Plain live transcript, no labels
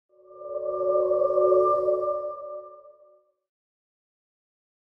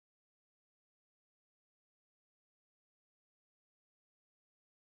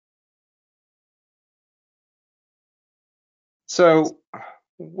So,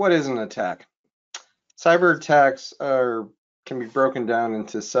 what is an attack? Cyber attacks can be broken down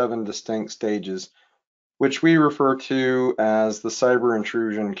into 7 distinct stages, which we refer to as the cyber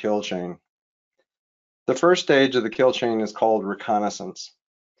intrusion kill chain. The first stage of the kill chain is called reconnaissance.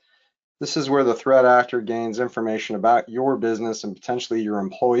 This is where the threat actor gains information about your business and potentially your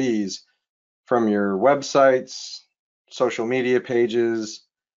employees from your websites, social media pages,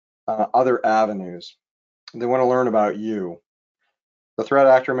 other avenues. They want to learn about you. The threat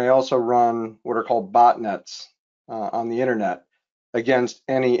actor may also run what are called botnets on the internet against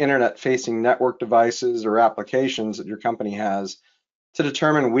any internet-facing network devices or applications that your company has to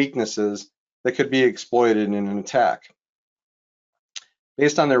determine weaknesses that could be exploited in an attack.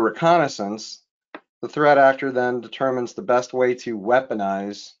 Based on their reconnaissance, the threat actor then determines the best way to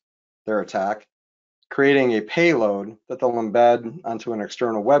weaponize their attack, creating a payload that they'll embed onto an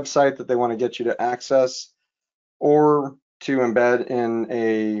external website that they want to get you to access, or to embed in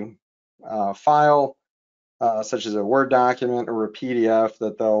a file such as a Word document or a PDF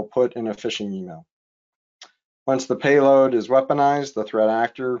that they'll put in a phishing email. Once the payload is weaponized, the threat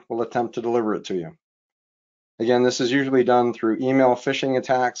actor will attempt to deliver it to you. Again, this is usually done through email phishing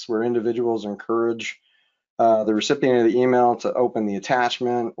attacks where individuals encourage the recipient of the email to open the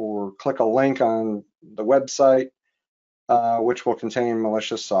attachment or click a link on the website, which will contain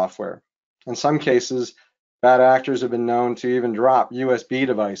malicious software. In some cases, bad actors have been known to even drop USB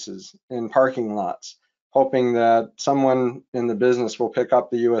devices in parking lots, hoping that someone in the business will pick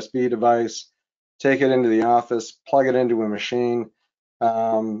up the USB device, take it into the office, plug it into a machine,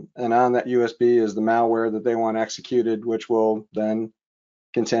 and on that USB is the malware that they want executed, which will then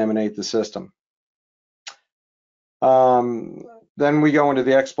contaminate the system. Then we go into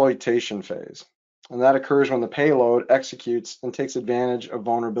the exploitation phase, and that occurs when the payload executes and takes advantage of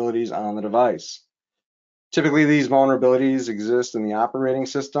vulnerabilities on the device. Typically, these vulnerabilities exist in the operating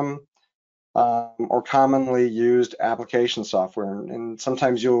system or commonly used application software, and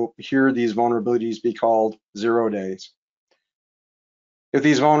sometimes you'll hear these vulnerabilities be called 0 days. If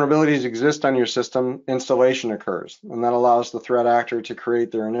these vulnerabilities exist on your system, installation occurs, and that allows the threat actor to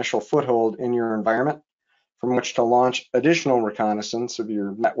create their initial foothold in your environment from which to launch additional reconnaissance of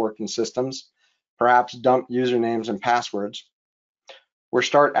your network and systems, perhaps dump usernames and passwords, or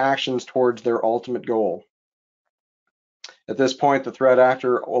start actions towards their ultimate goal. At this point, the threat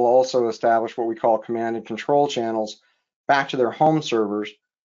actor will also establish what we call command and control channels back to their home servers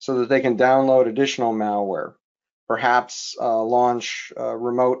so that they can download additional malware, perhaps launch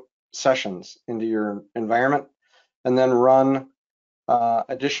remote sessions into your environment, and then run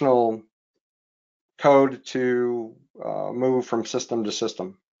additional code to move from system to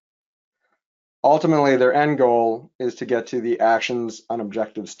system. Ultimately, their end goal is to get to the actions on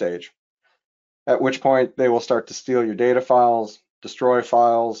objective stage, at which point they will start to steal your data files, destroy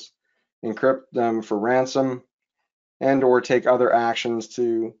files, encrypt them for ransom, and or take other actions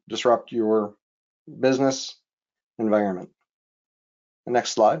to disrupt your business environment. The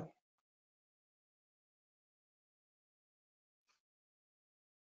next slide.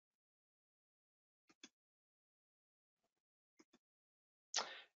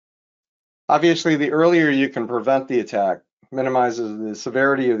 Obviously, the earlier you can prevent the attack minimizes the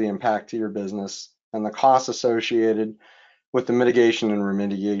severity of the impact to your business and the costs associated with the mitigation and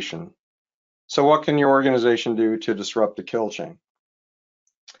remediation. So what can your organization do to disrupt the kill chain?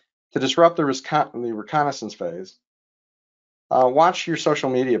 To disrupt the reconnaissance phase, watch your social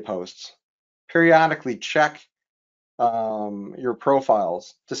media posts. Periodically check your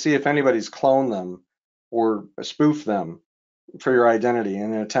profiles to see if anybody's cloned them or spoofed them for your identity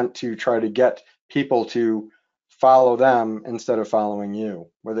in an attempt to try to get people to follow them instead of following you,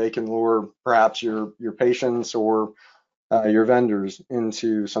 where they can lure perhaps your patients or your vendors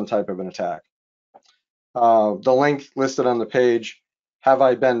into some type of an attack. The link listed on the page,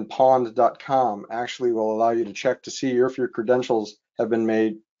 haveibeenpawned.com, actually will allow you to check to see if your credentials have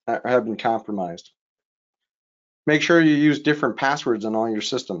been compromised. Make sure you use different passwords on all your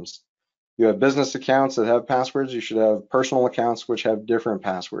systems. You have business accounts that have passwords. You should have personal accounts which have different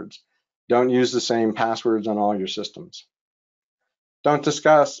passwords. Don't use the same passwords on all your systems. Don't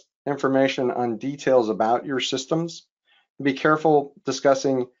discuss information on details about your systems. Be careful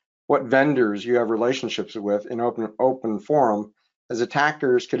discussing what vendors you have relationships with in open forum, as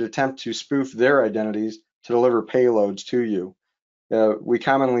attackers could attempt to spoof their identities to deliver payloads to you. We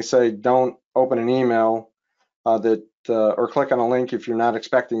commonly say don't open an email or click on a link if you're not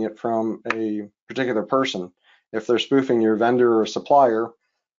expecting it from a particular person. If they're spoofing your vendor or supplier,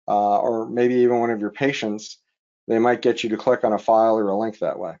 or maybe even one of your patients, they might get you to click on a file or a link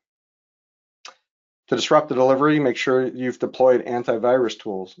that way. To disrupt the delivery, make sure you've deployed antivirus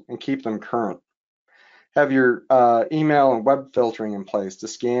tools and keep them current. Have your email and web filtering in place to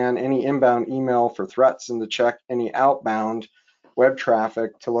scan any inbound email for threats and to check any outbound web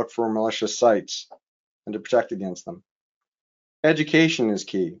traffic to look for malicious sites and to protect against them. Education is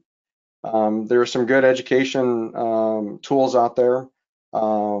key. There are some good education tools out there,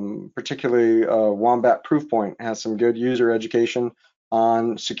 particularly Wombat Proofpoint has some good user education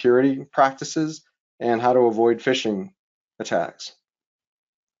on security practices and how to avoid phishing attacks.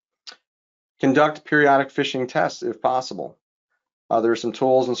 Conduct periodic phishing tests if possible. There are some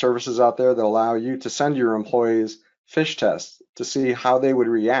tools and services out there that allow you to send your employees phish tests to see how they would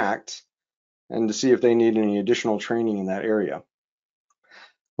react and to see if they need any additional training in that area.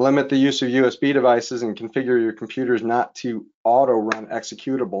 Limit the use of USB devices and configure your computers not to auto-run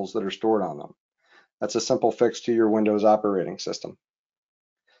executables that are stored on them. That's a simple fix to your Windows operating system.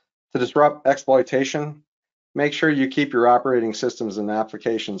 To disrupt exploitation, make sure you keep your operating systems and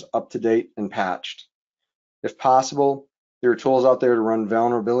applications up to date and patched. If possible, there are tools out there to run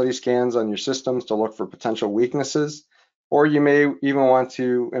vulnerability scans on your systems to look for potential weaknesses, or you may even want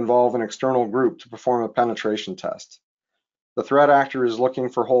to involve an external group to perform a penetration test. The threat actor is looking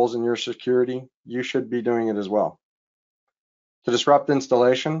for holes in your security. You should be doing it as well. To disrupt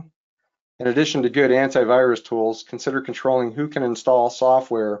installation, in addition to good antivirus tools, consider controlling who can install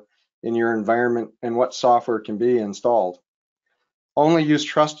software in your environment and what software can be installed. Only use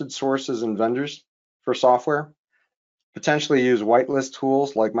trusted sources and vendors for software. Potentially use whitelist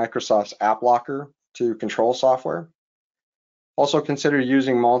tools like Microsoft's App Locker to control software. Also consider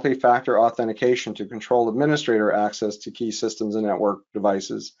using multi-factor authentication to control administrator access to key systems and network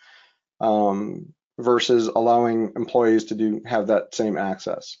devices versus allowing employees to have that same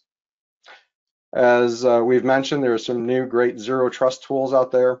access. As we've mentioned, there are some new great zero trust tools out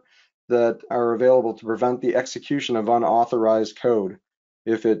there that are available to prevent the execution of unauthorized code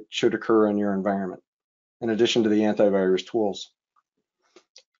if it should occur in your environment, in addition to the antivirus tools.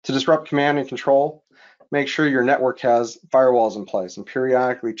 To disrupt command and control, make sure your network has firewalls in place and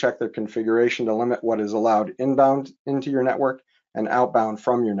periodically check their configuration to limit what is allowed inbound into your network and outbound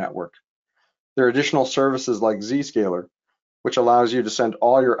from your network. There are additional services like Zscaler, which allows you to send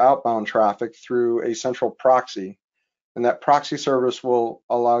all your outbound traffic through a central proxy. And that proxy service will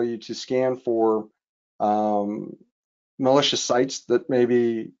allow you to scan for malicious sites that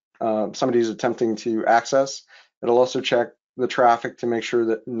maybe somebody's attempting to access. It'll also check the traffic to make sure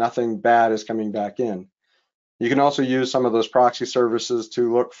that nothing bad is coming back in. You can also use some of those proxy services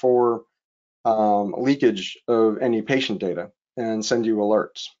to look for leakage of any patient data and send you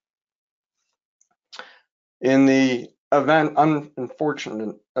alerts. In the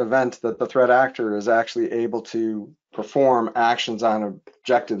unfortunate event that the threat actor is actually able to perform actions on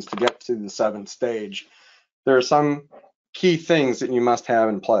objectives to get to the 7th stage, there are some key things that you must have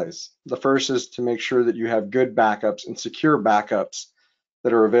in place. The first is to make sure that you have good backups and secure backups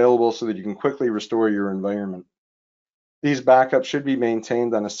that are available so that you can quickly restore your environment. These backups should be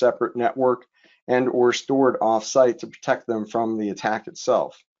maintained on a separate network and or stored off-site to protect them from the attack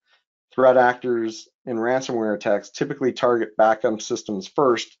itself. Threat actors in ransomware attacks typically target backup systems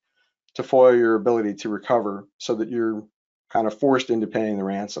first to foil your ability to recover so that you're kind of forced into paying the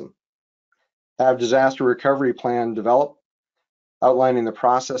ransom. Have disaster recovery plan developed, outlining the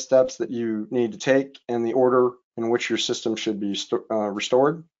process steps that you need to take and the order in which your system should be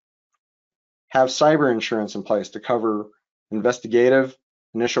restored. Have cyber insurance in place to cover investigative,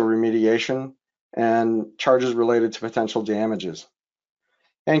 initial remediation, and charges related to potential damages.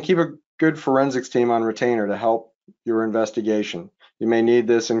 And keep a good forensics team on retainer to help your investigation. You may need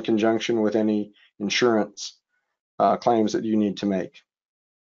this in conjunction with any insurance claims that you need to make.